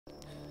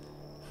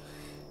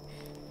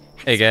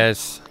Hey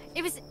guys,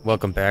 It was.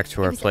 welcome back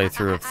to our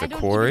playthrough of the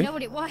Quarry. I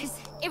don't even know what it was.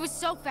 It was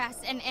so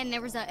fast, and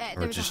there was a.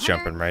 We're just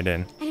jumping right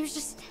in. And it was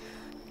just.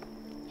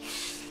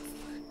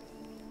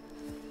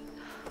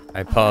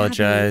 I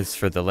apologize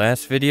for the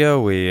last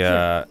video.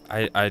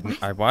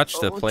 I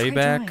watched the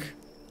playback.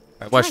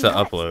 I watched the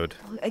upload.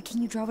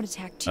 Can you draw an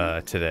attack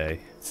too? Today,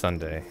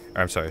 Sunday.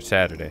 I'm sorry,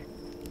 Saturday.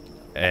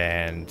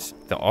 And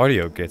the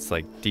audio gets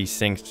like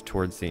desynced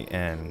towards the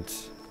end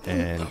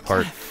in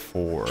part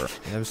 4.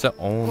 That was the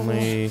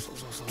only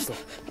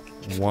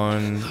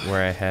one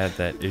where I had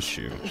that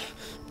issue.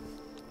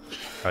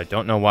 I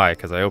don't know why,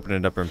 because I opened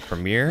it up in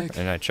Premiere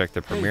and I checked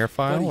the Premiere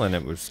file and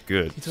it was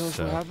good. Can you tell us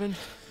what happened?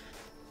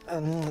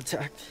 Animal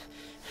attacked.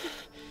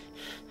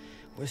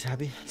 Where's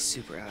Abby? He's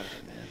super out of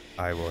it, man.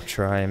 I will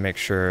try and make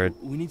sure it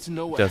We need to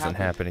know what doesn't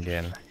happened.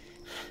 happen again.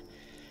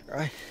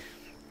 Right.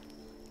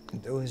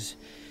 There was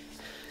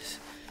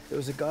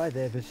a guy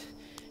there, but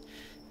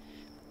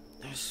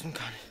there was some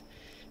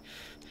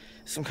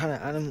kind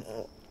of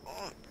animal.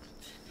 What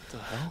the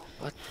hell?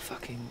 What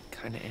fucking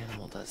kind of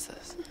animal does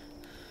this?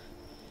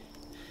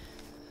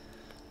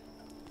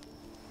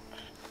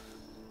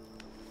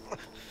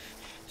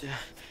 Did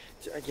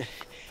I get?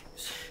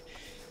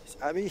 Is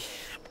Abby?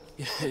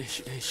 Yeah, hey,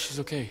 she's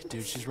okay,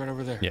 dude. She's right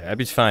over there. Yeah,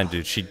 Abby's fine,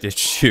 dude. She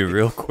ditched you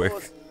real quick.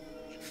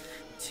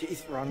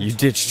 Teeth running. You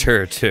ditched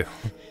her too.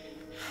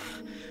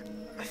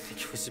 I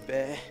think it was a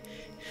bear.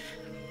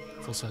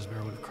 Full-size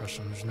bear would have crushed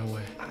him. There's no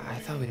way. I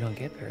thought we don't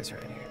get bears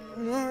around here.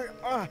 No,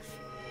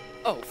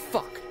 Oh,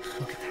 fuck.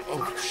 Look at that.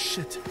 Oh,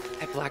 shit.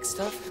 That black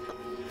stuff?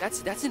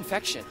 That's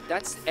infection.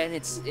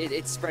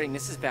 It's spreading.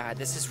 This is bad.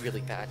 This is really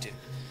bad, dude.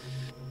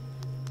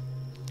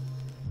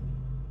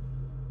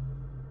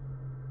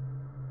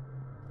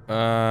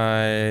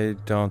 I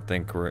don't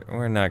think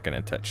we're not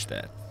gonna touch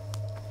that.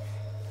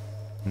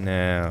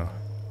 No.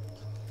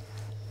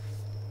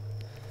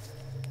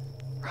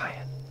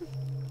 Ryan.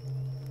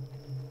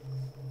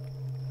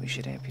 We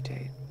should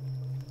amputate.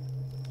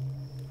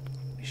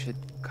 We should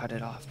cut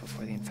it off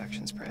before the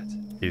infection spreads.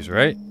 He's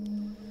right.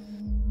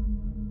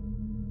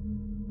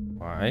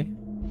 Why?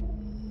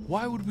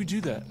 Why would we do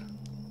that?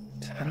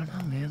 I don't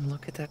know, man.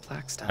 Look at that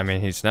black stuff. I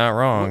mean, he's not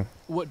wrong.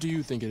 What do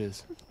you think it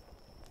is?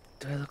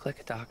 Do I look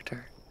like a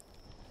doctor?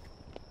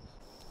 I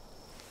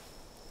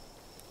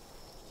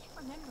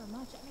can't remember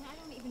much. I mean, I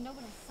don't even know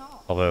what I saw.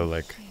 Although,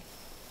 like,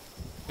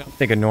 I don't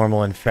think a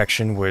normal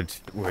infection would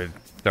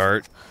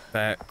start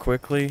that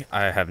quickly.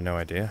 I have no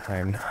idea.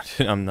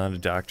 I'm not a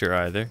doctor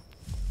either.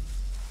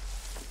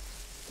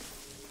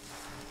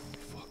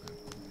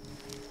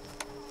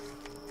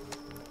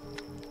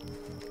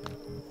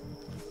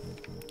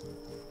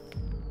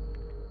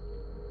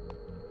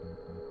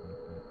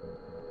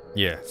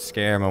 Yeah,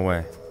 scare him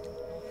away.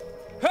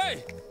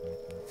 Hey!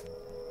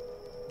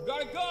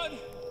 Got a gun!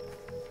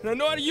 And I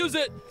know how to use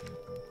it!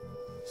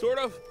 Sort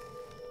of.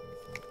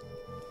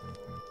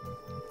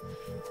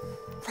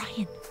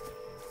 Ryan,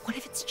 what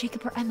if it's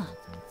Jacob or Emma?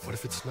 What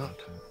if it's not?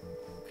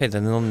 Okay,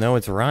 then they'll know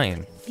it's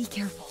Ryan. Be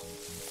careful.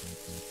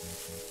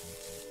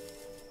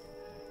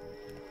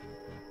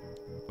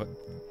 What?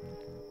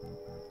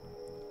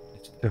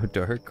 It's so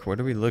dark. What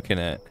are we looking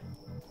at?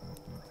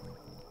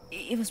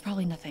 It was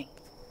probably nothing.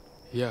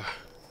 Yeah.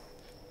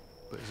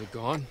 But is it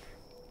gone?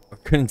 I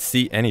couldn't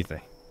see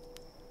anything.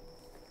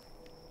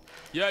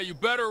 Yeah, you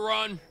better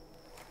run!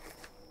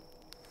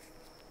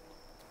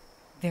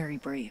 Very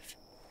brave.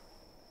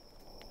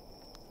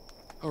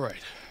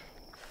 Alright.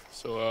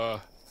 So,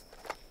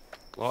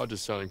 Lodge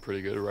is sounding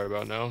pretty good right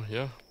about now,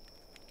 yeah?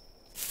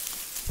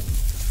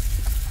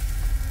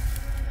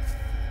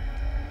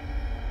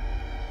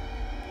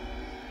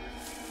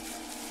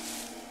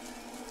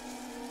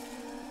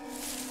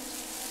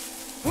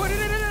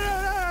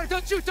 No!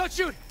 Don't shoot! Don't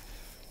shoot!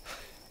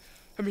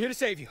 I'm here to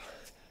save you.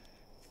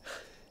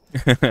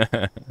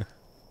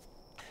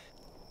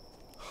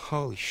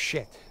 Holy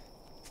shit.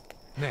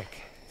 Nick.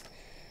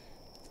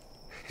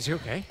 Is he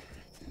okay?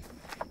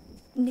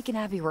 Nick and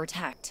Abby were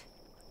attacked.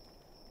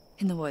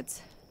 In the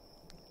woods.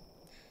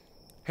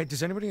 Hey,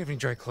 does anybody have any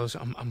dry clothes?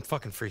 I'm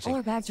fucking freezing. All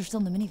our bags are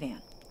still in the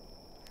minivan.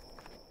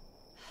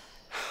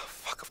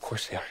 Fuck, of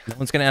course they are. No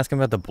one's gonna ask him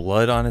about the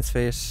blood on his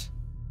face.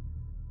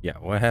 Yeah,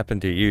 what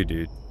happened to you,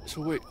 dude?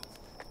 So wait,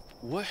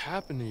 what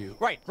happened to you?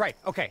 Right.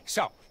 Okay,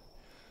 so,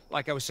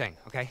 like I was saying,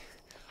 okay?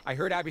 I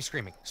heard Abby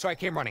screaming, so I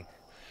came running,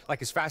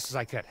 like as fast as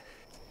I could.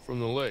 From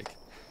the lake.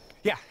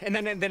 Yeah, and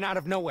then out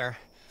of nowhere,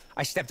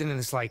 I stepped into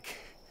this like,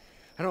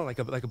 I don't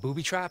know, like a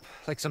booby trap,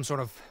 like some sort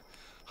of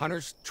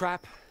hunter's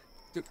trap.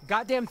 The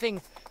goddamn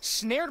thing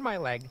snared my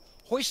leg,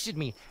 hoisted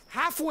me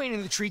halfway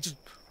into the tree, just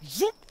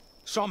zoop.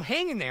 So I'm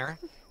hanging there,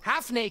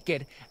 half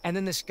naked, and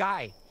then this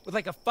guy with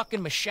like a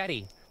fucking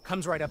machete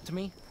comes right up to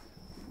me,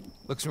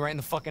 looks me right in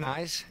the fucking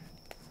eyes.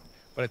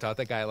 But I taught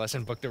that guy a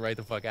lesson, booked it right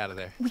the fuck out of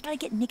there. We gotta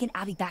get Nick and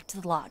Abby back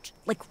to the lodge.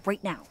 Like,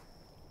 right now.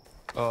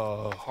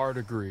 Hard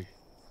agree.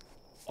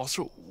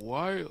 Also,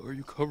 why are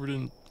you covered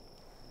in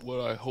what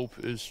I hope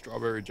is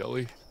strawberry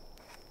jelly?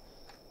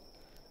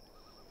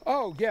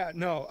 Oh, yeah,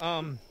 no,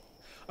 I'm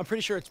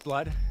pretty sure it's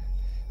blood.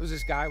 It was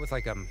this guy with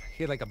like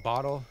he had like a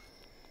bottle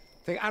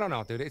thing. I don't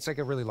know, dude. It's like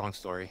a really long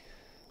story.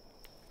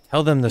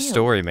 Tell them the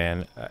story,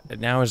 man.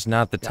 Now is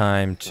not the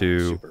time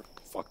to Super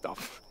fucked up.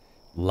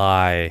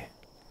 lie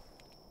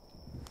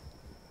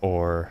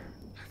or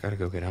I gotta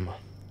go get Emma.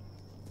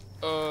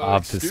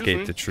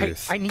 obfuscate the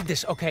truth. Hey, I need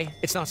this, okay?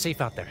 It's not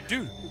safe out there.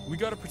 Dude, we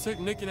gotta protect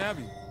Nick and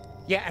Abby.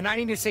 Yeah, and I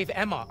need to save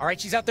Emma, all right?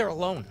 She's out there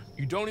alone.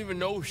 You don't even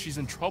know if she's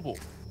in trouble.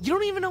 You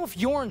don't even know if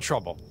you're in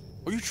trouble.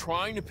 Are you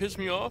trying to piss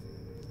me off?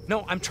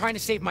 No, I'm trying to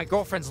save my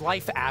girlfriend's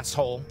life,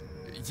 asshole.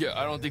 Yeah,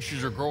 I don't think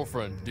she's your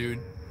girlfriend, dude.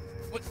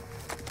 What?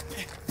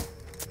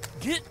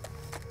 Get...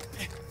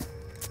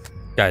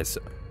 Guys,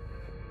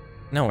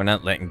 no, we're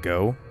not letting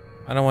go.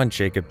 I don't want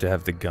Jacob to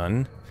have the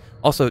gun.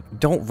 Also,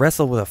 don't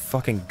wrestle with a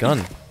fucking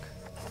gun.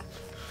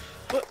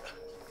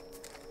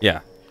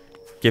 Yeah,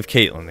 give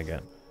Caitlin the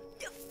gun.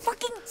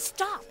 Fucking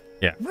stop!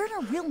 Yeah. We're in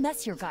a real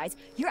mess here, guys.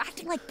 You're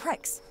acting like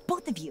pricks,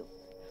 both of you.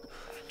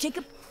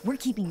 Jacob, we're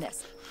keeping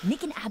this.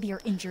 Nick and Abby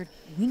are injured.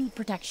 We need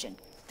protection.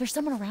 There's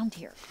someone around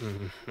here.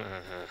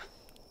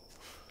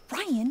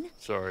 Ryan!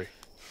 Sorry.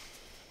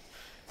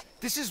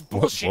 This is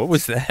bullshit. What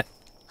was that?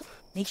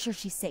 Make sure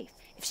she's safe.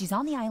 If she's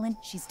on the island,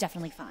 she's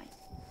definitely fine.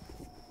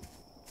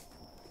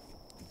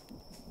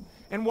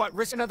 And what,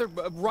 risk another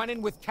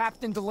run-in with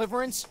Captain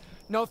Deliverance?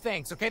 No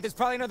thanks, okay? There's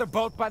probably another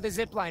boat by the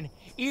zip line.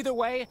 Either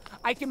way,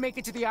 I can make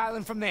it to the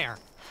island from there.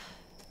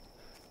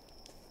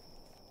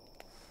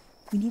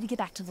 We need to get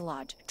back to the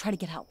lodge. Try to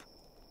get help.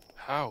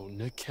 How?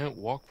 Nick can't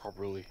walk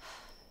properly.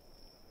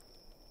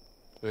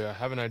 Yeah, I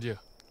have an idea.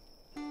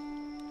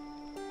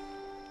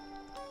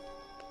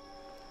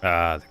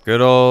 Ah, the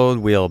good old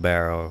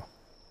wheelbarrow.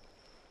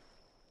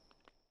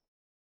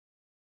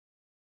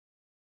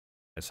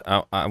 Yes,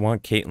 I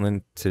want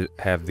Caitlin to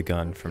have the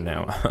gun from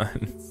now on.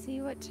 Let's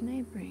see what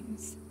tonight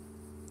brings.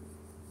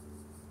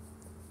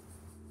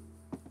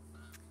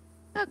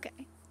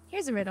 Okay,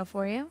 here's a riddle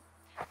for you.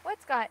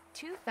 What's got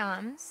 2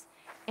 thumbs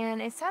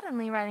and is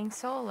suddenly riding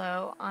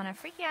solo on a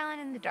freaky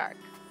island in the dark?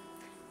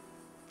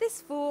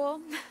 This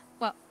fool,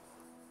 well,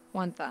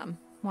 1 thumb,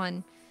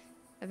 1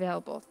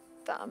 available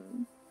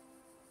thumb.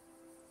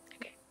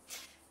 Okay.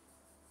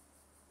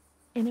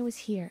 And it was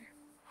here,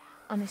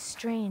 on this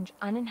strange,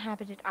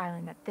 uninhabited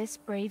island, that this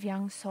brave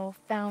young soul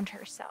found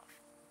herself.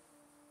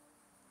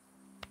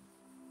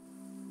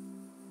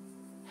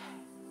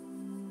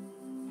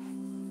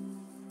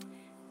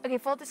 Okay,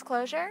 full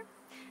disclosure,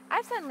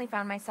 I've suddenly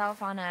found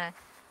myself on a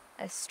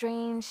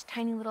strange,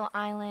 tiny little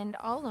island,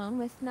 all alone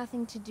with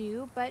nothing to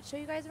do but show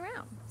you guys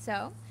around.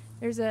 So,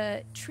 there's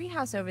a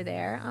treehouse over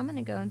there. I'm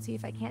gonna go and see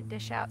if I can't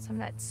dish out some of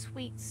that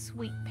sweet,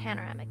 sweet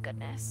panoramic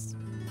goodness.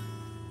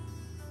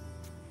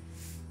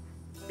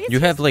 You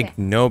have like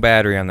no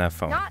battery on that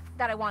phone. Not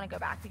that I want to go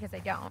back, because I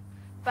don't.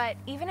 But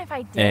even if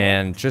I did,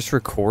 And just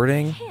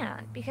recording, I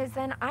can't, because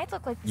then I'd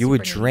look like the you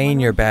would super drain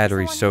newbie your who was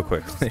battery the one so who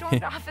quickly.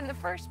 stormed off in the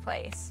first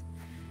place.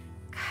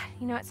 God,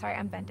 you know what? Sorry,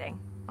 I'm venting.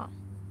 Oh,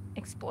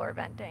 explore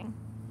venting.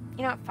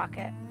 You know what? Fuck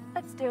it.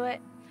 Let's do it.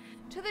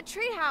 To the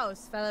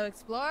treehouse, fellow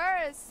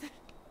explorers.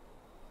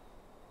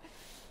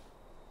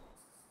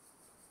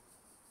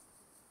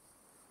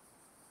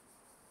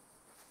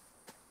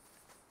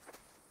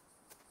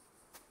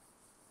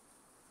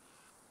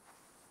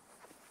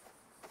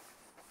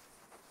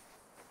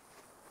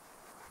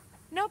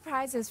 No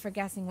prizes for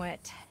guessing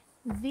what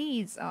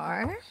these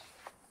are.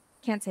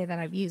 Can't say that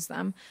I've used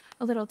them.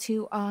 A little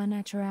too au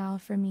naturel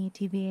for me,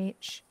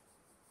 TBH.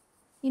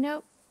 You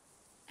know,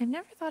 I've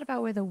never thought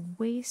about where the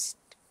waist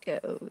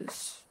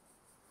goes.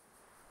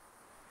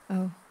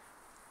 Oh.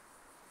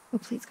 Oh,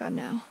 please, God,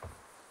 no.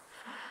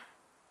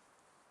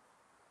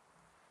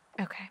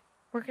 Okay,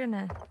 we're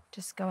gonna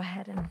just go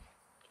ahead and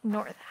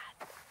ignore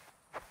that.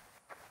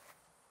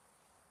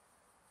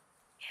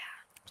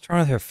 what's wrong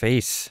with her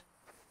face?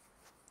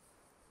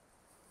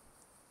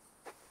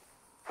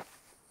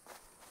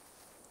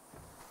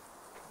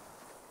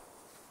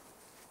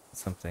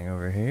 Something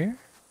over here.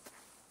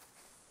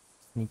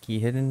 Sneaky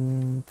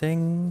hidden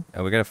thing.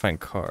 Oh, we gotta find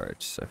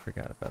cards. I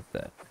forgot about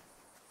that.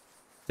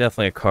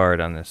 Definitely a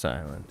card on this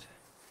island.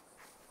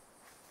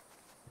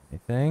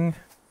 Anything?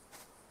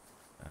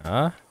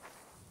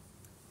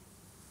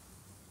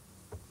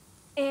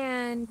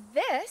 And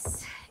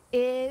this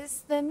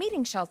is the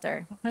meeting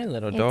shelter. Hi,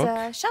 little It's dog.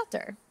 a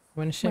shelter.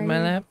 Wanna sit in where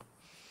my you lap?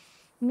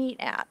 Meet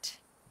at.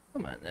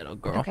 Come on, little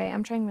girl. Okay,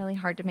 I'm trying really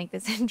hard to make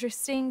this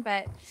interesting,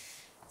 but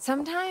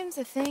sometimes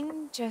a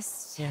thing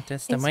just Yeah,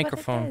 that's the is what it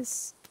microphone.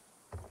 is.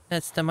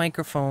 That's the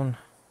microphone.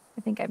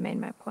 I think I've made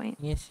my point.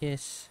 Yes,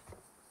 yes.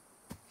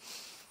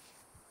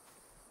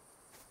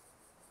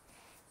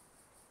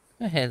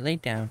 Go ahead, lay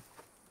down.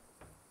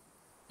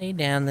 Lay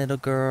down, little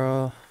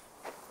girl.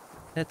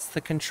 That's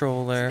the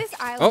controller. This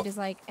island is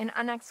like an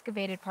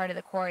unexcavated part of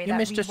the quarry You that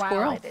missed a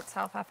squirrel. rewilded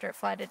itself after it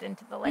flooded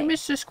into the You lake.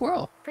 missed a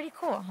squirrel. Pretty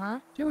cool,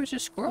 huh? There was a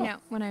squirrel. You know,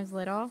 when I was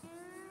little,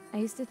 I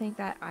used to think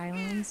that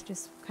islands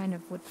just kind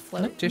of would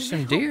float Look, there's in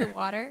some the deer.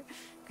 water,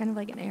 kind of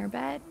like an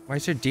airbed. Why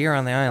is there deer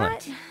on the island?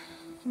 But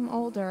I'm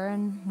older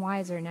and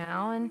wiser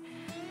now, and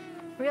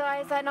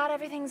realize that not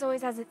everything's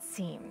always as it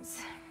seems.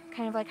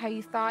 Kind of like how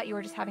you thought you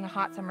were just having a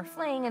hot summer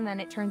fling and then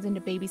it turns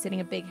into babysitting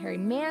a big hairy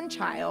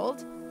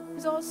man-child.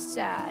 It's all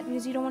sad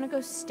because you don't want to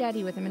go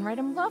steady with him and write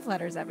him love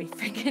letters every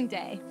freaking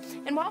day.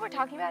 And while we're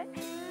talking about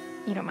it,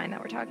 you don't mind that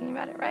we're talking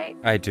about it, right?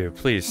 I do.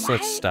 Please,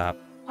 let's stop.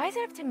 Why is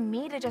it up to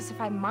me to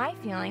justify my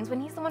feelings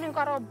when he's the one who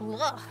got all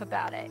blah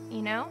about it,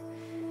 you know?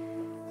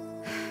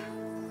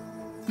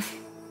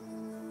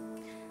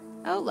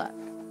 Oh, look.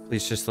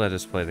 Please just let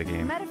us play the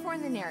game. Metaphor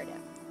in the narrative.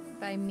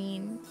 I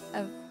mean,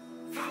 a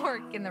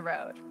fork in the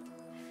road.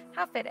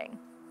 How fitting.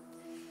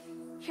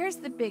 Here's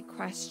the big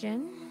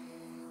question.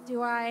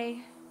 Do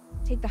I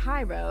take the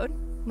high road,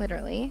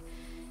 literally,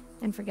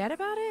 and forget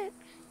about it?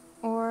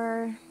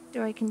 Or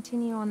do I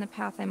continue on the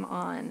path I'm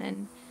on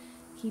and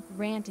keep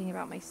ranting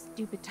about my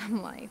stupid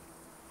dumb life?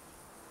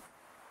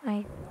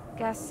 I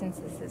guess since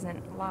this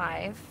isn't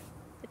live,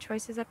 the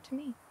choice is up to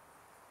me.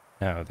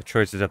 No, the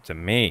choice is up to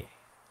me.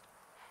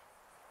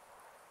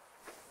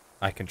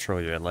 I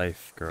control your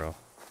life, girl.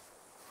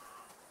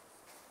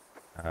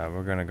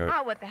 We're gonna go.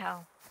 Oh, what the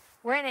hell?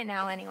 We're in it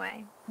now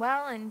anyway.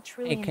 Well and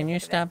truly. Hey, can you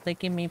stop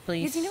licking me,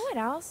 please? Because you know what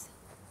else?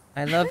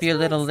 I love your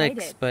really little excited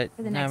licks, but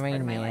for the not next right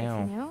part of my life, now.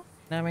 you know?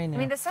 Not right now. I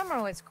mean, the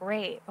summer was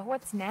great, but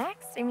what's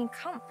next? I mean,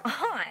 come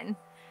on.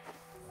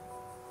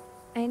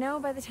 I know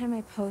by the time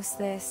I post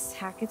this,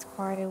 Hackett's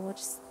Quarry will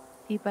just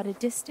be but a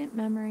distant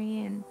memory,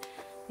 and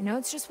I know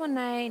it's just one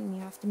night, and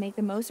you have to make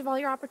the most of all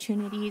your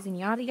opportunities, and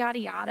yada, yada,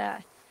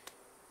 yada.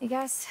 I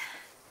guess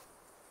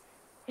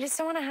I just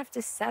don't want to have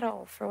to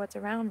settle for what's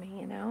around me,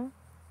 you know?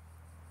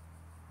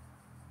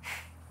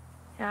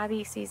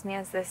 Abby sees me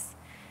as this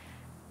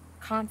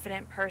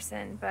confident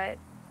person, but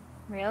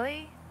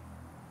really?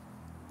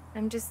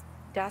 I'm just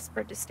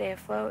desperate to stay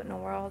afloat in a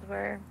world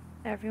where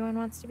everyone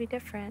wants to be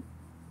different.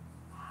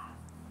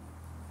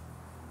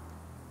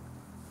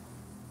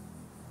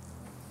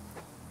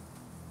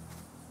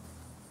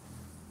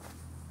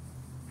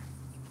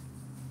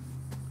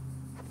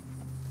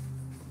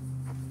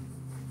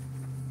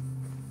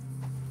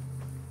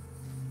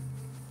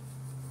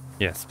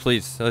 Yes,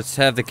 please. Let's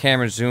have the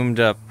camera zoomed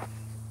up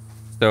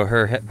so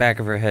her back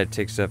of her head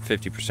takes up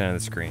 50% of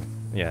the screen.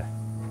 Yeah.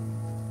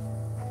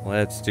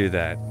 Let's do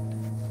that.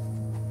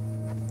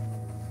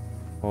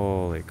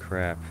 Holy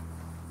crap.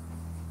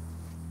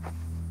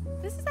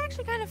 This is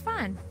actually kind of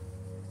fun.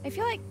 I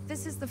feel like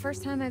this is the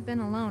first time I've been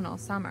alone all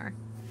summer.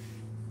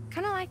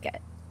 Kind of like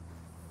it.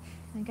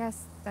 I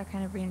guess that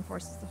kind of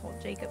reinforces the whole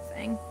Jacob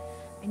thing.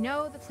 I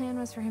know the plan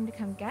was for him to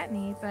come get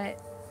me, but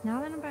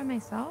now that I'm by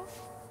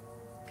myself,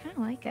 kind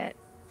of like it.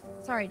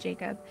 Sorry,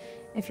 Jacob,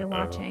 if you're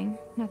watching.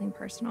 Nothing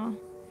personal.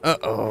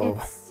 Uh-oh.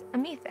 It's a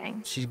me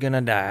thing. She's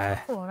gonna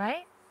die. Cool,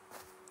 right?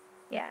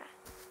 Yeah,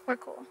 we're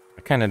cool.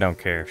 I kinda don't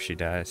care if she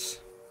dies.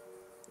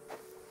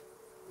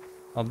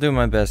 I'll do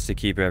my best to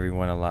keep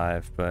everyone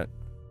alive, but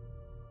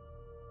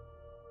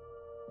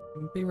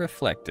be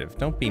reflective.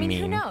 Don't be I mean,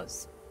 mean. who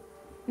knows?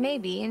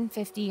 Maybe in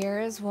 50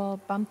 years we'll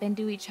bump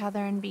into each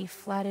other and be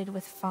flooded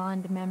with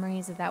fond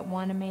memories of that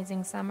one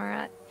amazing summer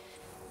at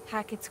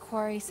Hackett's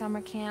Quarry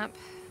summer camp.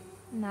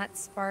 And that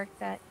spark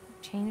that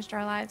changed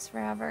our lives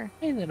forever.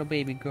 Hey, little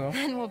baby girl.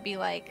 And we'll be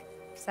like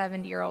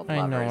 70-year-old I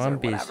lovers know, or I'm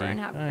whatever busy. and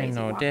have I crazy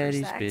know, walker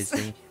Daddy's sex.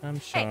 busy. I'm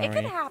sorry. Hey, it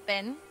could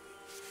happen.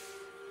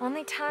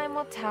 Only time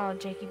will tell,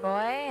 Jakey boy.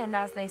 And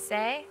as they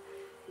say,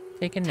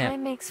 Take a nap.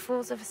 time makes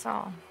fools of us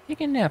all. Take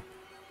a nap.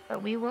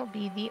 But we will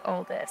be the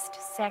oldest,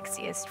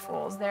 sexiest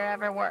fools there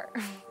ever were.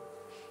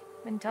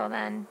 Until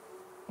then,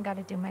 I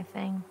gotta do my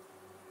thing.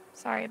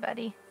 Sorry,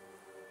 buddy.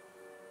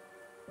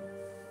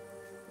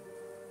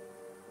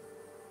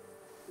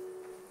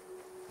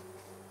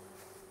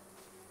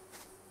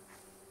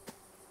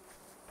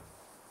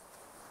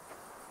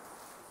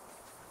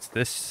 What's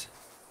this?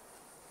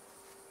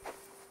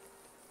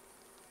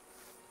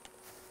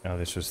 Oh,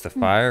 this was the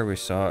fire we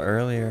saw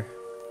earlier.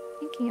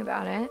 Thinking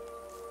about it,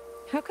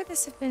 how could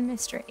this have been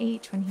Mr.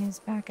 H when he was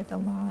back at the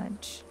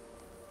lodge?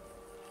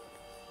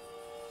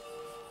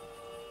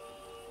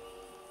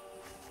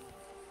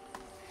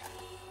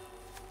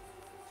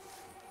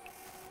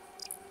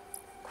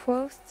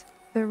 Quoth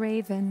the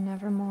raven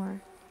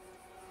nevermore.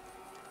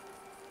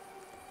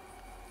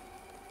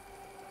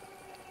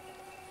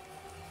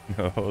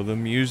 Oh, the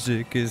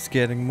music is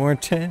getting more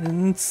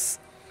tense.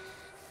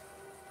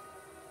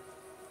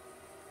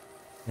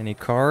 Any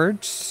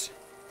cards?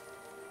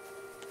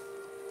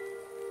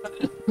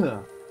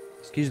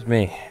 Excuse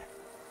me.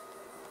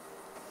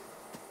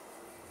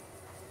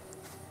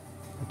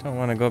 I don't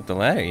want to go up the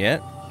ladder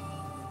yet.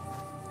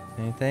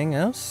 Anything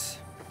else?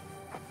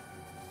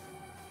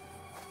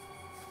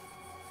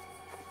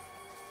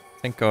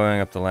 I think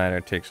going up the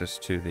ladder takes us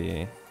to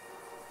the...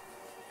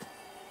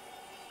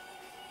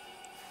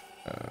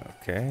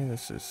 Okay,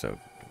 this is so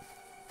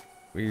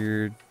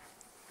weird.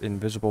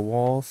 Invisible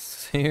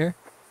walls here.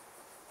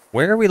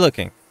 Where are we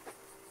looking?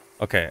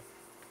 Okay.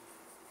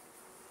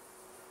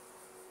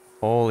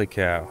 Holy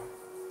cow.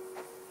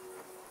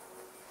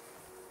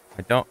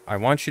 I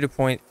want you to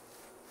point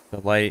the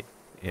light.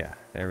 Yeah,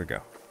 there we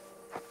go.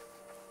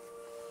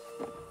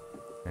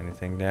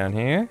 Anything down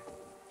here?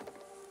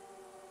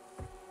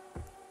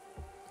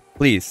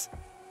 Please.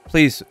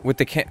 Please, with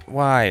the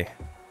why?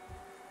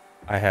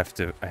 I have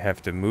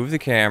to move the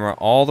camera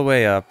all the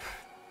way up.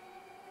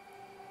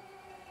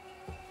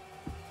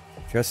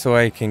 Just so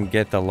I can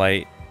get the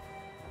light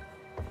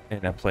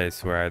in a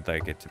place where I'd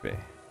like it to be.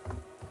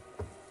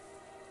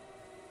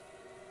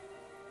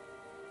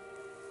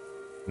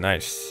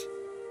 Nice.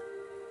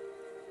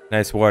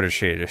 Nice water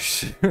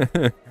shaders.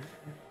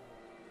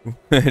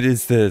 What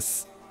is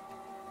this?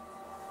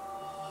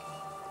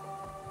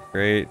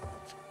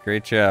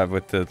 Great job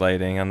with the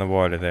lighting on the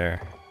water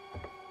there.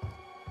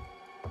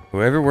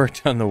 Whoever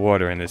worked on the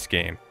water in this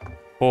game.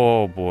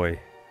 Oh boy.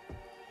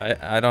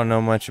 I don't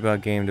know much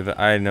about game development.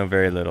 I know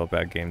very little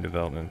about game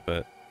development,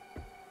 but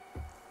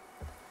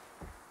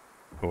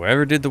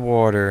whoever did the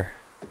water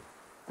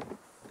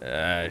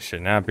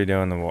should not be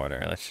doing the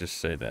water. Let's just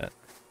say that.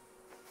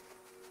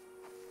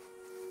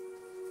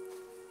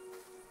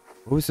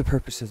 What was the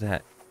purpose of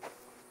that?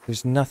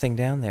 There's nothing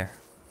down there.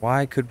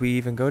 Why could we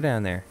even go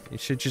down there? You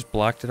should just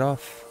blocked it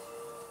off.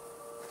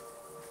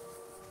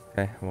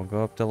 Okay, we'll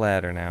go up the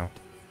ladder now.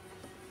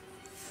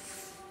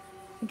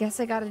 I guess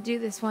I gotta do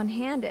this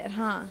one-handed,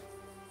 huh?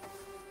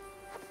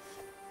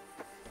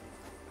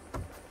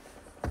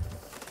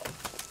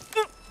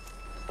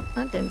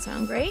 That didn't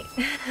sound great.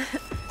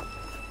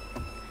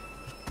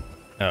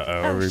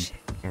 Uh-oh,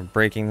 we're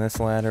breaking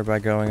this ladder by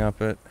going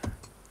up it.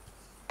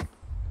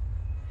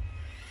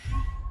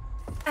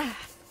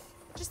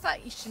 Just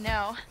thought you should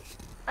know.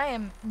 I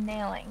am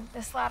nailing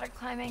this ladder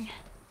climbing.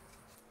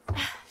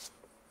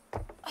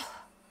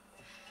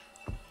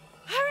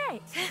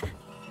 Alright.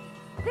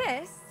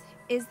 This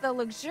is the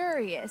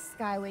luxurious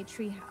Skyway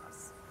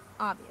treehouse,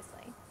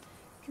 obviously.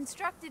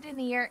 Constructed in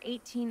the year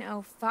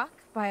 1800 fuck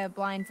by a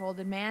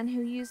blindfolded man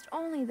who used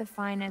only the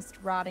finest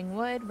rotting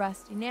wood,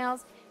 rusty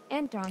nails,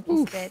 and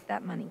donkey spit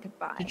that money could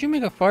buy. Did you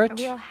make a fart? A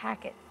real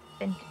Hackett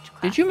vintage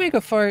classic. Did you make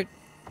a fart?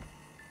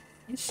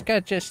 This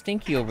got just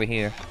stinky over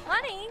here.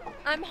 Honey,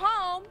 I'm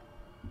home.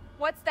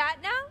 What's that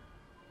now?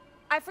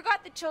 I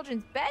forgot the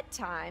children's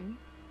bedtime.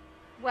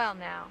 Well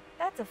now,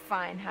 that's a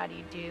fine how do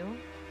you do.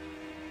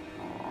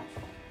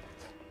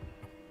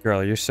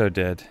 Girl, you're so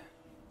dead.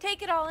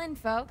 Take it all in,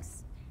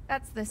 folks.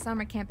 That's the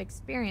summer camp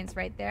experience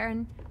right there,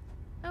 and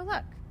oh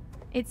look,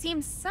 it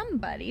seems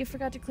somebody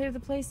forgot to clear the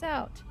place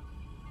out.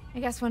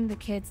 I guess one of the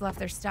kids left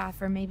their stuff,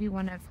 or maybe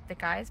one of the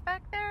guys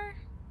back there?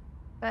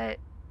 But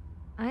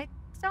I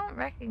don't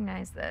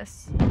recognize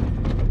this.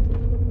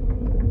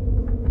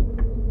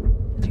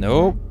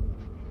 Nope.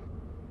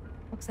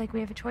 Looks like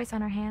we have a choice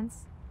on our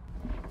hands.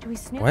 Do we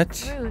snoop What?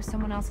 through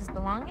someone else's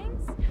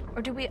belongings?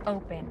 Or do we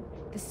open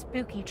the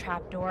spooky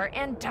trapdoor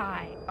and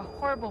die a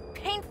horrible,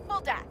 painful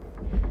death?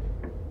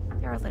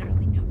 There are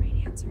literally no right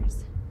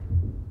answers.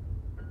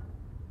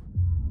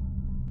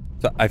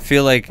 So I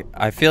feel like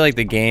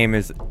the game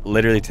is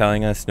literally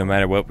telling us no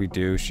matter what we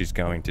do, she's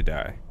going to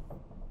die.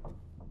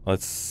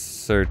 Let's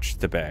search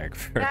the bag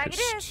first. Bag it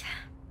is.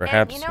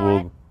 Perhaps and you know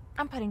we'll what?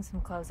 I'm putting some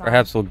clothes on.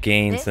 perhaps we'll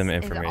gain This some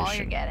is all you're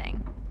information.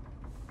 getting.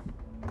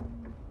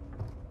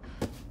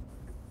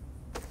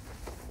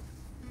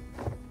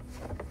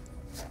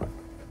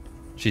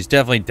 She's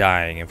definitely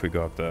dying if we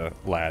go up the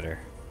ladder.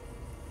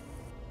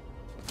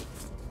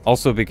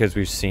 Also because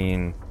we've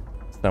seen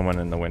someone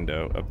in the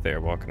window up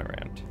there walking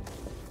around.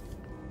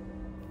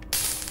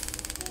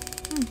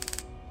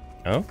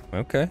 Oh,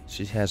 okay.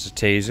 She has a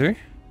taser.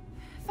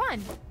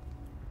 Fun.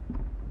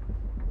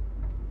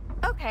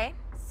 Okay,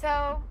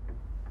 so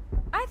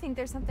I think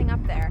there's something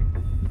up there.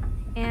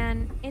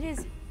 And it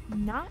is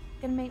not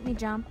gonna make me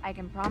jump, I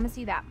can promise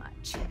you that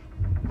much.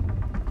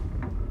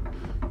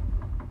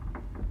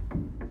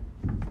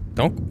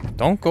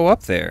 Don't go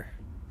up there.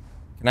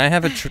 Can I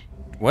have a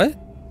what?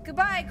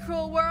 Goodbye,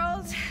 cruel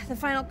world. The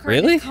final curtain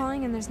Really? is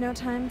calling and there's no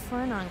time for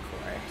an encore.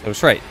 I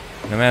was right.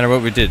 No matter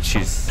what we did,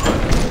 she's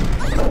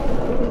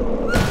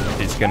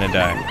gonna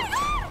die.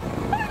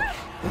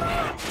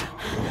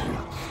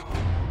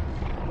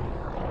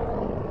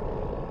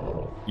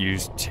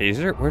 Use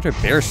taser? Where did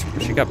bear?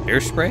 She got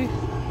bear spray?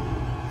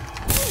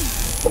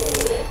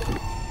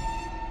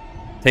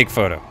 Take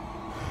photo.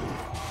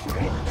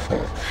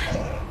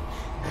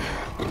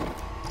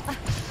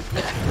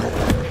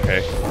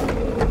 Okay.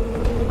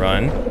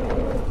 Run.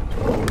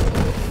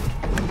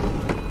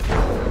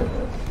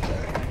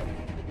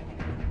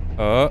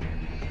 Oh.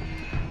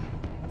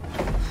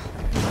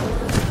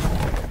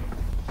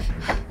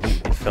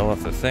 He fell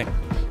off the thing.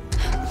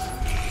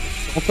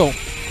 Oh, don't.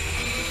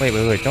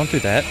 Wait. Don't do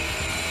that.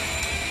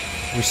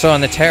 We saw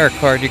on the tarot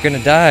card you're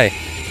gonna die.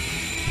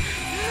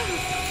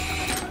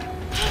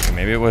 Okay,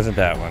 maybe it wasn't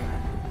that one.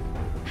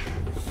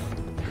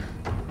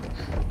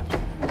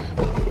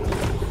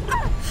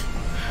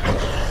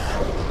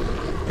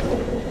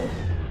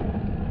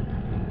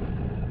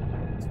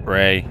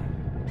 Spray.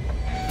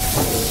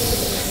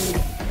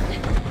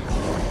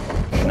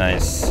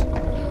 Nice.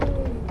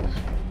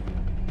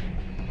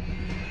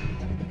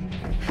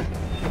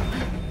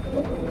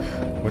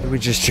 What did we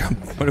just jump?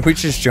 What did we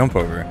just jump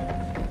over?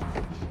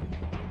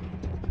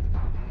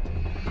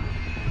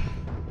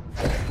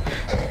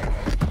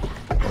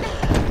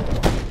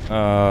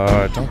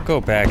 Don't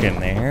go back in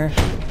there.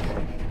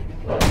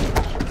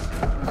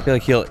 I feel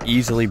like he'll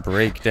easily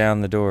break down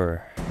the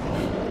door.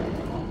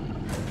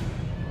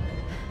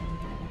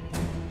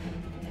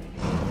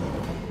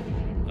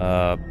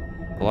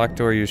 Block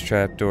door, use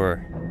trap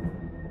door.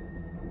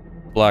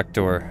 Block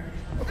door.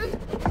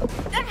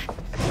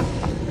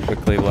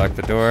 Quickly block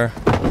the door.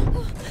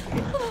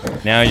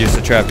 Now use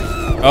the trap.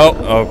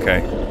 Oh,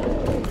 okay.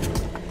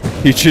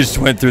 He just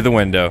went through the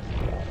window.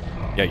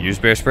 Yeah, use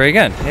bear spray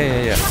again.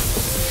 Yeah.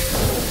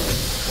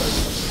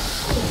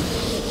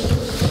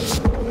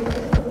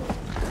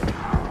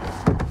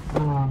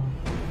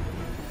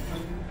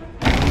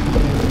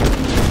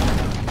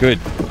 Good.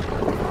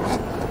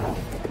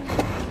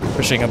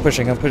 I'm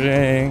pushing.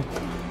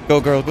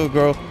 Go,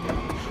 girl.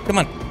 Come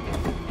on.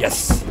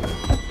 Yes.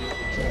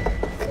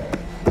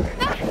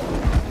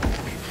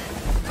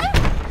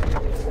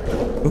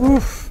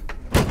 Oof.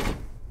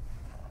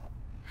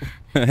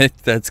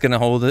 That's gonna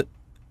hold it.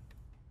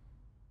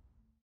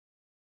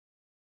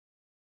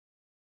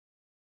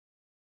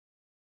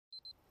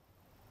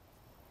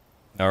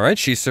 Alright,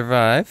 she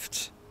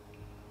survived.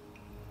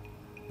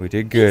 We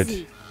did good.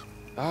 Easy.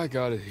 I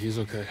got it. He's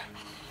okay.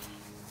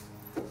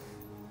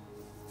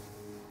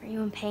 Are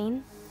you in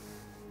pain?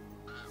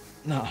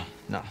 No,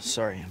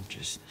 sorry.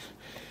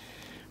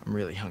 I'm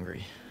really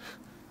hungry.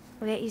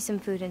 We'll get you some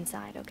food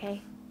inside,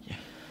 okay? Yeah.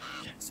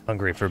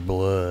 Hungry for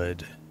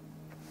blood.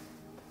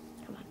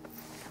 Come on.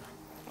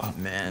 Oh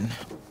man,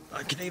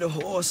 I can eat a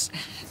horse.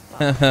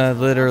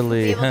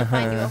 Literally. We'll be able to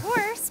find you a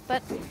horse,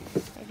 but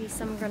maybe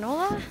some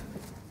granola?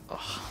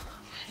 Oh,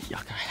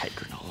 yuck, I hate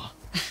granola.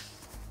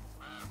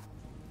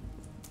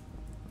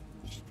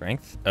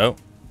 Strength. Oh.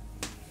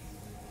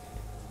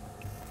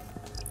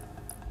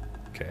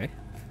 Okay.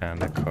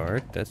 Found a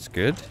card. That's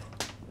good.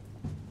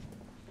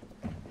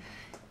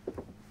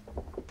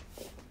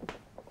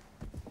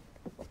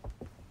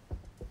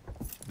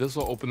 This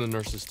will open the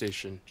nurse's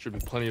station. Should be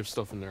plenty of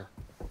stuff in there.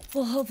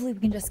 Well, hopefully we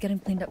can just get him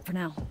cleaned up for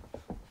now.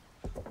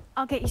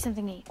 I'll get you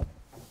something to eat.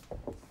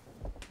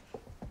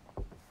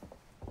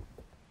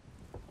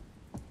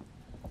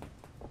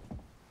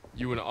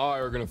 You and I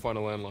are gonna find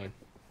a landline.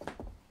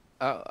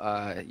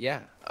 Oh,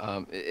 yeah.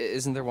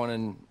 Isn't there one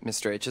in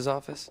Mr. H's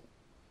office?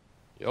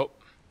 Yep.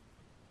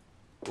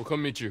 We'll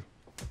come meet you.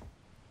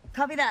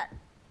 Copy that.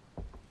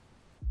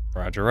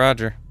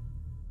 Roger.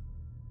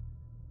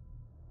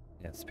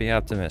 Let's be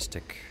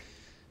optimistic.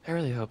 I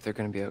really hope they're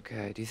gonna be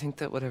okay. Do you think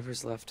that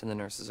whatever's left in the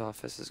nurse's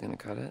office is gonna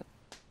cut it?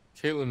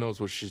 Caitlin knows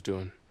what she's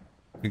doing.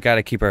 We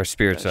gotta keep our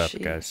spirits Does up, she?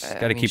 guys. I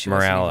Gotta mean, keep she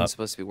wasn't morale even up.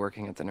 supposed to be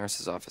working at the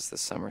nurse's office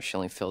this summer. She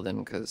only filled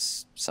in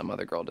because some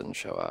other girl didn't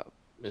show up.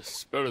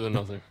 It's better than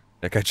nothing.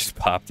 That guy just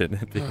popped it.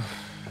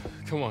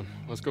 Come on,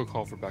 let's go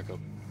call for backup.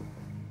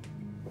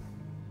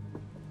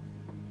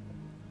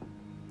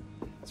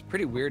 It's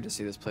pretty weird to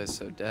see this place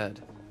so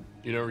dead.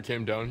 You never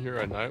came down here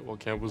at night while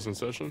camp was in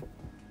session?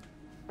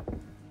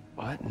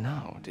 What?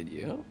 No, did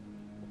you?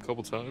 A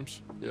couple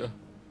times, yeah.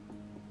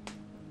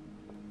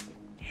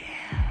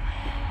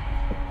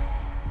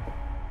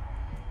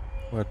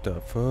 What the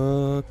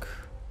fuck?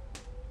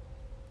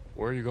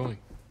 Where are you going?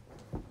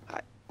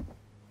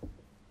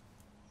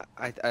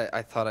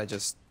 I thought I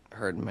just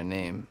heard my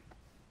name.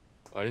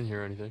 I didn't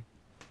hear anything.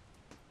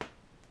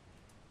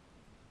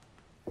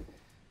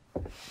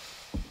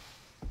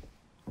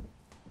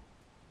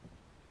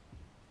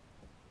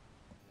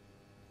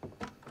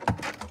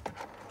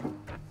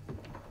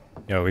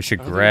 Yo, we should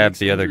I don't think grab Nick's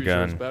the other injuries are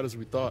gun. As bad as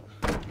we thought.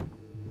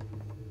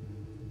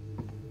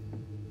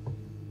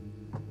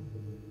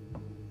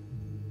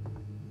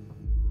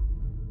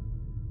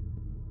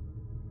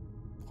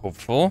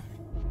 Hopeful.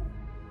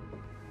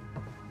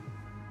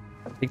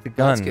 Take the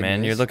That's gun, good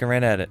man. news. You're looking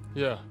right at it.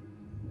 Yeah.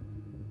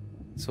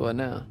 So what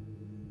now?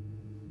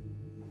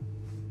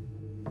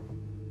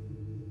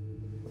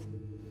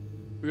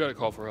 We gotta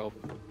call for help.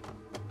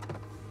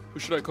 Who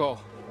should I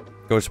call?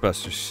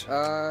 Ghostbusters.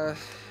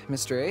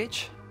 Mr.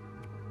 H?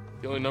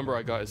 The only number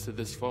I got is to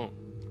this phone.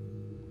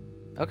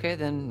 Okay,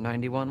 then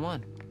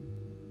 911.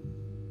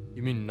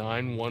 You mean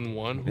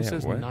 911? Who Yeah,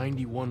 says what?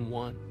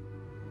 911?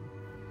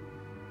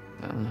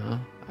 I don't know.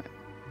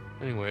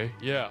 Anyway,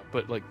 yeah,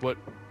 but like, what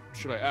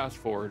should I ask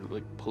for?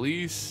 Like,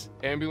 police?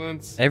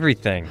 Ambulance?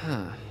 Everything.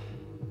 Huh.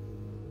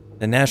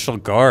 The National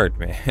Guard,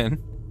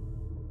 man.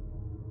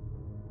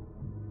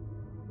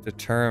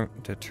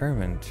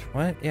 Determined.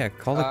 What? Yeah,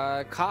 call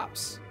it.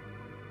 Cops.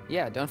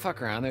 Yeah, don't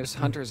fuck around. There's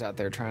hunters out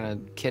there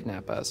trying to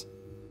kidnap us.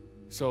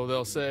 So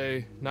they'll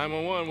say,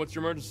 911, what's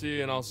your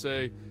emergency? And I'll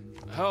say,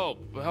 help,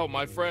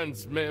 my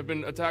friends may have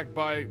been attacked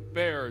by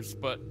bears,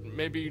 but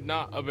maybe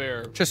not a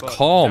bear. Just but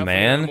call, definitely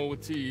man. An animal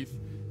with teeth.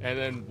 And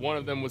then one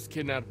of them was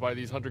kidnapped by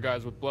these hunter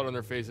guys with blood on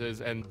their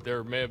faces, and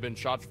there may have been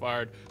shots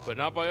fired, but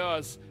not by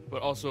us,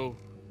 but also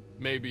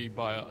maybe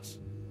by us.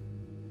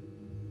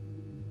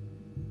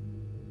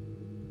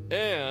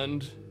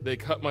 And they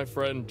cut my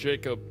friend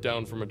Jacob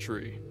down from a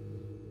tree.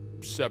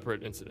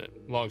 Separate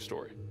incident. Long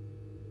story.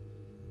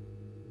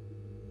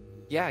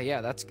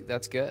 Yeah, that's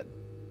good.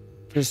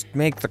 Just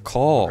make the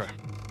call. Okay.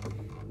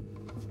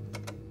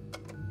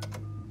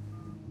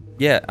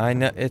 Yeah, I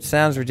know it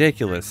sounds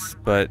ridiculous,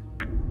 but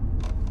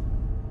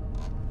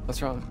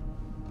What's wrong?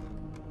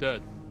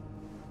 Dead.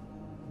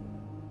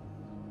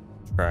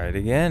 try it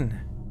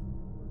again.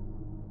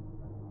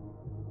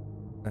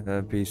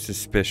 That'd be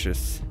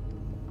suspicious.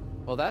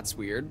 Well, that's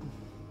weird.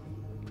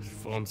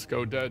 Phones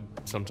go dead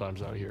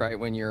sometimes out here. Right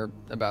when you're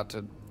about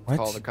to What?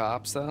 call the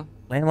cops, though.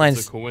 It's a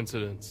Landlines,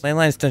 coincidence.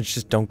 landlines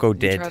just don't go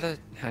Did you dead. try the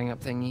hang up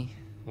thingy?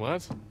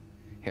 What?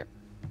 Here.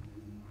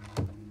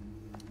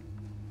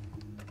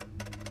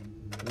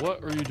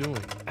 What are you doing?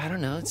 I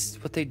don't know.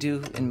 It's what they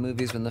do in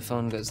movies when the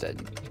phone goes dead.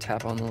 You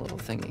tap on the little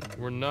thingy.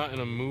 We're not in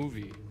a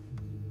movie.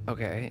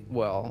 Okay,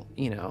 well,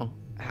 you know,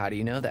 how do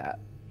you know that?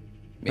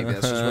 Maybe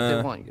that's just what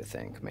they want you to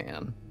think,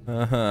 man.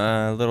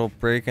 A little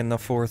break in the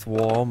fourth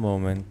wall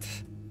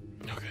moment.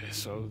 Okay,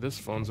 so this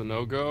phone's a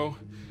no-go.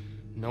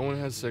 No one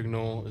has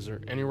signal. Is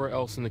there anywhere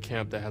else in the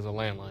camp that has a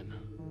landline?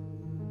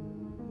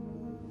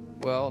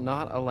 Well,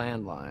 not a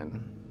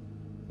landline.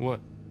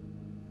 What?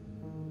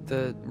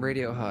 The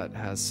radio hut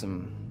has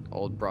some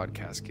old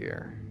broadcast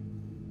gear.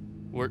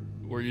 Where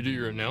you do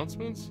your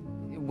announcements?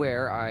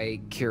 Where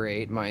I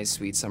curate my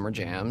sweet summer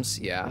jams,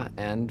 yeah,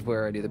 and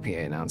where I do the PA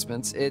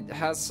announcements. It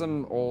has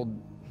some old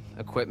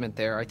equipment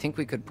there. I think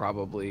we could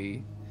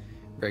probably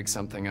rig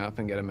something up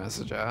and get a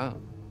message out.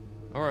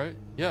 All right,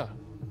 yeah.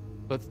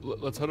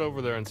 Let's head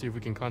over there and see if we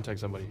can contact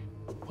somebody.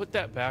 Put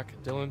that back,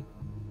 Dylan.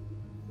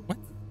 What?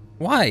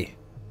 Why?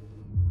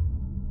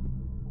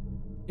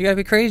 You gotta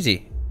be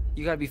crazy.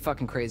 You gotta be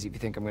fucking crazy if you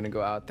think I'm gonna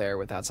go out there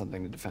without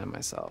something to defend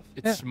myself.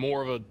 It's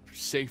more of a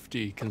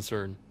safety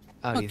concern.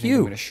 Oh, do you Fuck think you.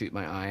 I'm gonna shoot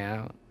my eye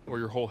out? Or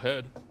your whole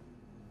head.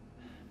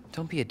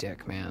 Don't be a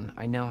dick, man.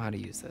 I know how to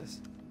use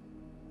this.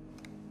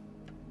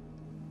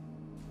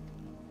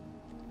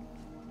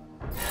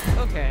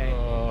 Okay.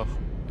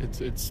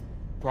 It's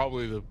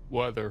probably the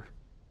weather.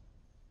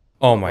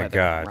 Oh What my weather,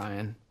 god.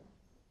 Ryan.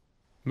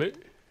 Maybe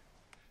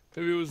it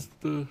was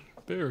the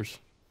bears.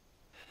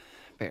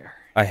 Bear.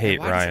 I hate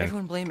Why Ryan. does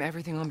everyone blame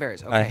everything on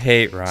bears? Okay. I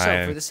hate So,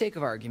 Ryan. for the sake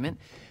of argument,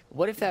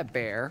 what if that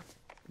bear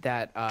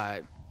that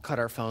cut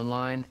our phone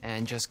line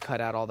and just cut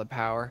out all the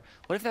power,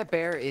 what if that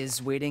bear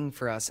is waiting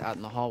for us out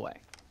in the hallway?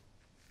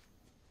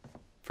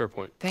 Fair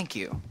point. Thank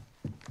you.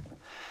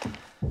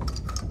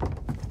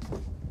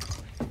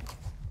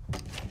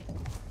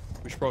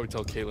 We should probably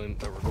tell Caitlin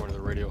that we're going to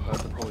the radio hut.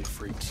 They're probably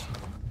freaks.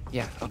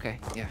 Yeah, okay,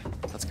 yeah,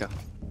 let's go.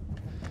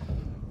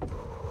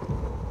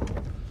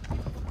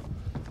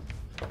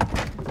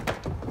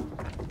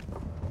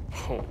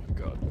 Oh my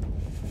god.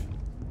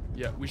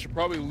 Yeah, we should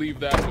probably leave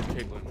that with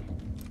Caitlin.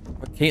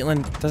 What,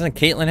 Caitlin, doesn't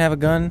Caitlin have a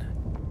gun?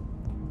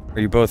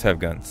 Or you both have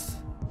guns?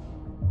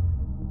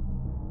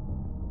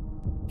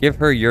 Give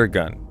her your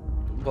gun.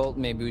 Well,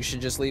 maybe we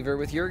should just leave her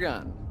with your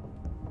gun.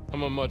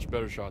 I'm a much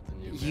better shot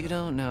than you. You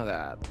don't know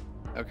that,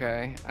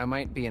 okay? I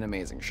might be an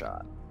amazing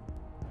shot.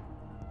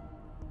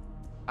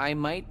 I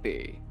might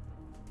be.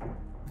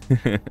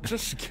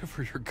 Just give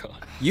her your gun.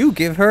 You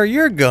give her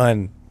your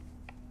gun.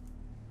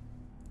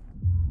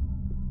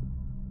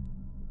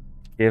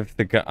 Give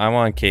the gun. I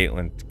want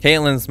Caitlin.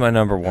 Caitlin's my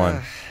number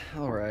one.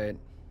 All right.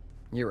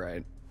 You're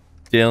right.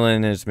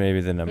 Dylan is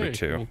maybe the number Hey,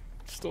 two. you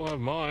still have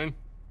mine.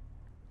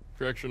 If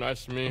you're extra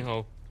nice to me,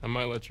 I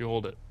might let you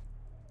hold it.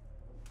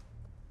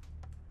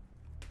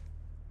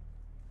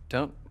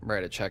 Don't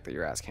write a check that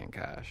your ass can't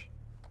cash.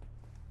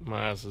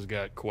 My ass has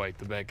got quite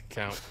the bank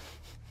account.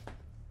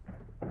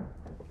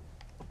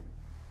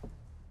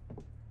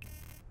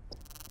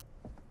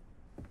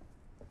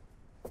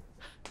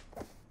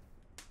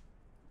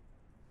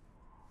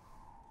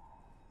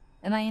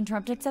 Am I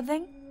interrupted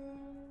something?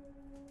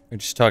 We're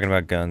just talking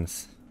about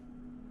guns.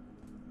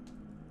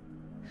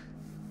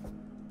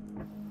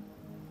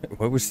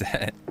 What was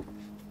that?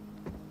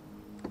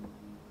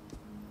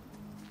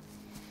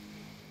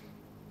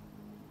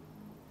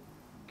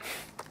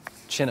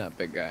 Chin up,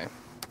 big guy.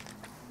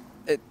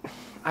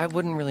 I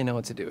wouldn't really know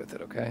what to do with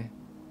it, okay?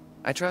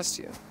 I trust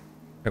you.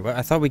 Wait, what?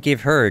 I thought we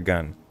gave her a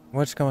gun.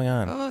 What's going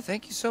on? Oh,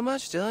 thank you so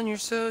much, Dylan. You're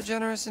so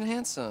generous and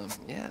handsome.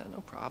 Yeah,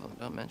 no problem.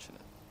 Don't mention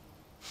it.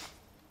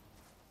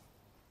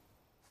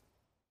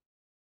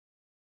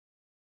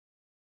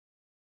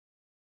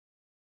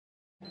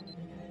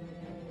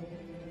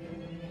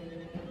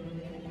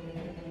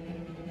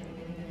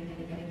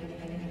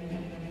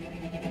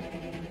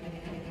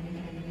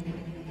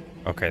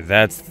 Okay,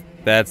 that's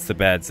the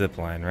bad zip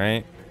line,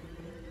 right?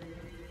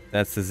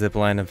 That's the zip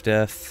line of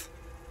death.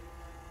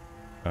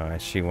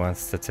 Alright, she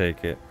wants to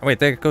take it. Oh, wait,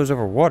 that goes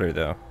over water,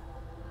 though.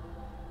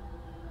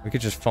 We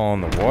could just fall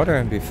in the water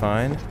and be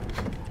fine.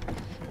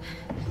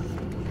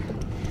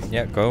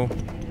 Yeah, go.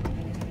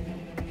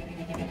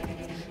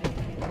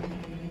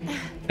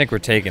 I think we're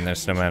taking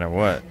this no matter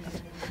what.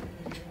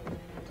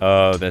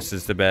 Oh, this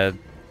is the bad...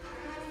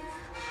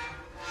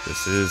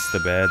 This is the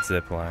bad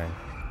zip line.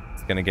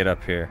 It's gonna get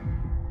up here.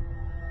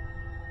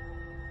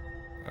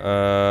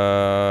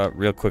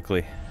 Real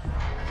quickly.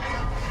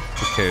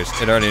 Who cares?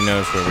 It already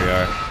knows where we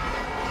are.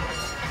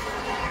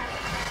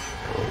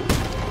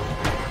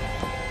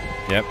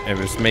 Yep, it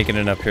was making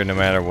it up here no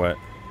matter what.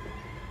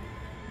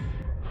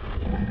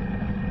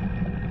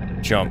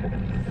 Jump.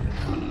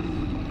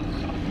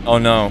 Oh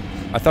no.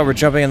 I thought we were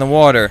jumping in the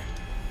water.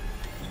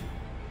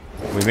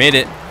 We made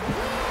it.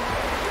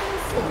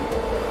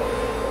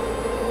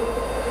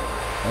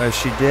 Oh,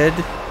 she did?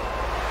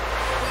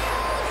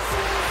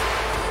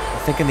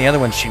 I think in the other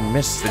one she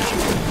missed the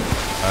jump.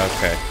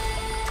 Okay.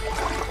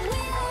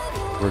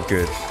 We're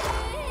good.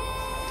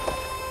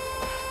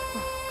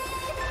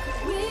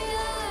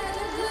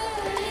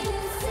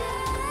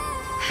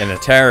 In the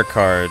tarot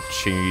card,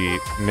 she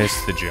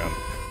missed the jump.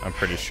 I'm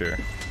pretty sure.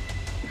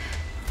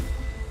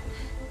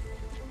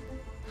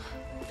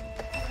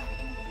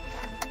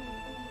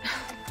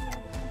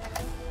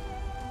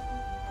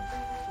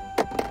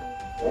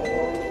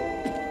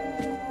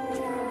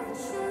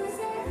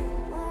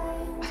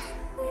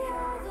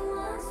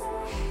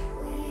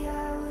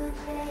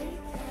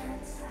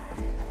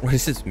 What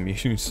is this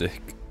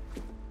music?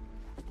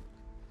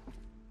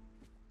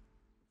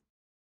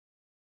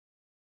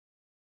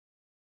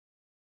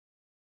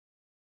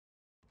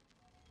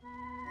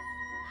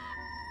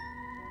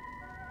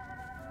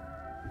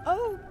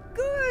 Oh,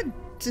 good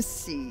to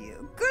see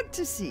you. Good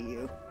to see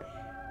you.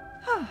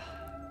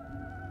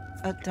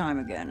 That time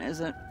again, is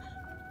it?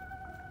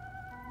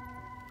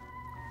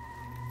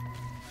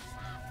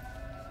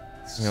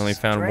 We only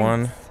found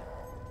one.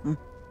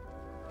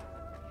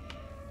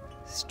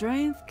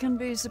 Strength can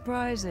be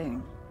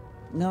surprising.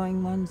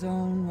 Knowing one's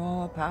own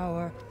raw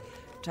power,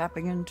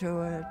 tapping into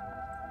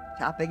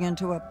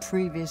a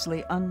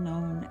previously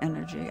unknown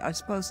energy. I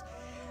suppose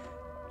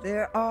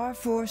there are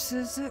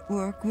forces at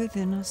work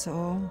within us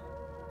all.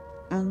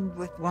 And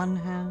with one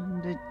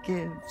hand it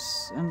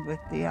gives, and with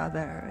the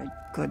other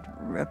it could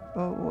rip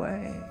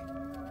away.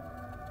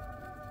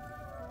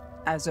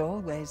 As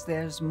always,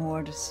 there's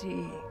more to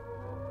see.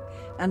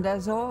 And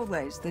as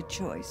always, the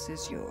choice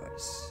is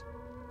yours.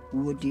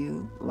 Would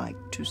you like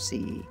to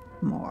see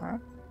more?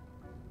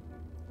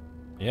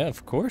 Yeah,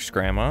 of course,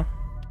 Grandma.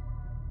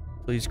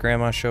 Please,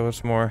 Grandma, show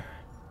us more.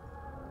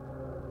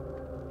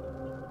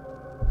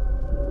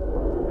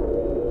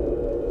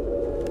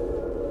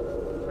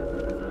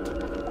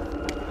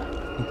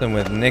 Something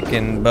with Nick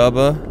and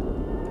Bubba.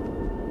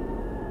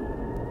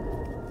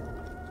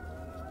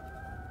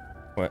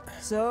 What?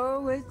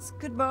 So it's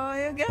goodbye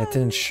again. That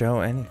didn't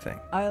show anything.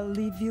 I'll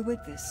leave you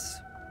with this.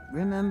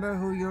 Remember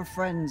who your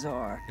friends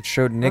are. It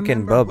showed Nick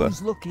and Remember Bubba.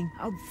 who's looking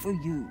out for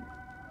you.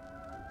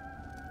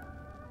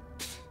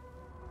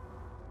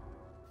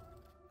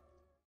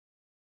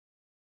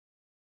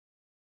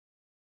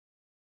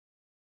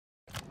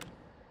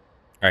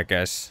 Alright,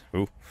 guys.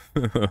 Ooh.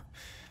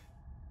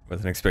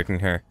 Wasn't expecting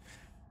her.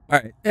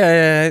 Alright,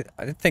 yeah,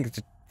 I think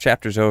the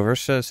chapter's over,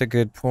 so it's a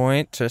good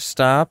point to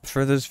stop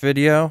for this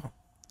video.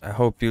 I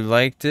hope you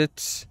liked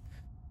it.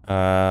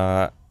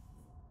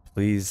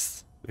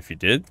 Please, if you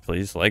did,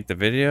 please like the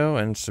video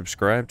and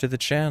subscribe to the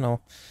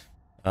channel.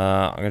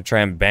 I'm going to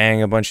try and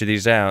bang a bunch of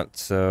these out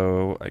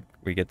so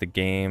we get the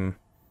game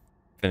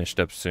finished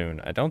up soon.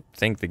 I don't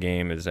think the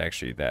game is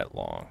actually that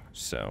long,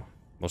 so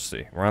we'll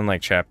see. We're on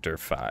like chapter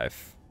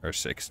 5 or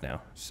 6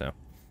 now, so.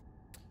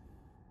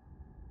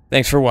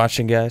 Thanks for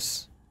watching,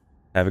 guys.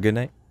 Have a good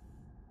night.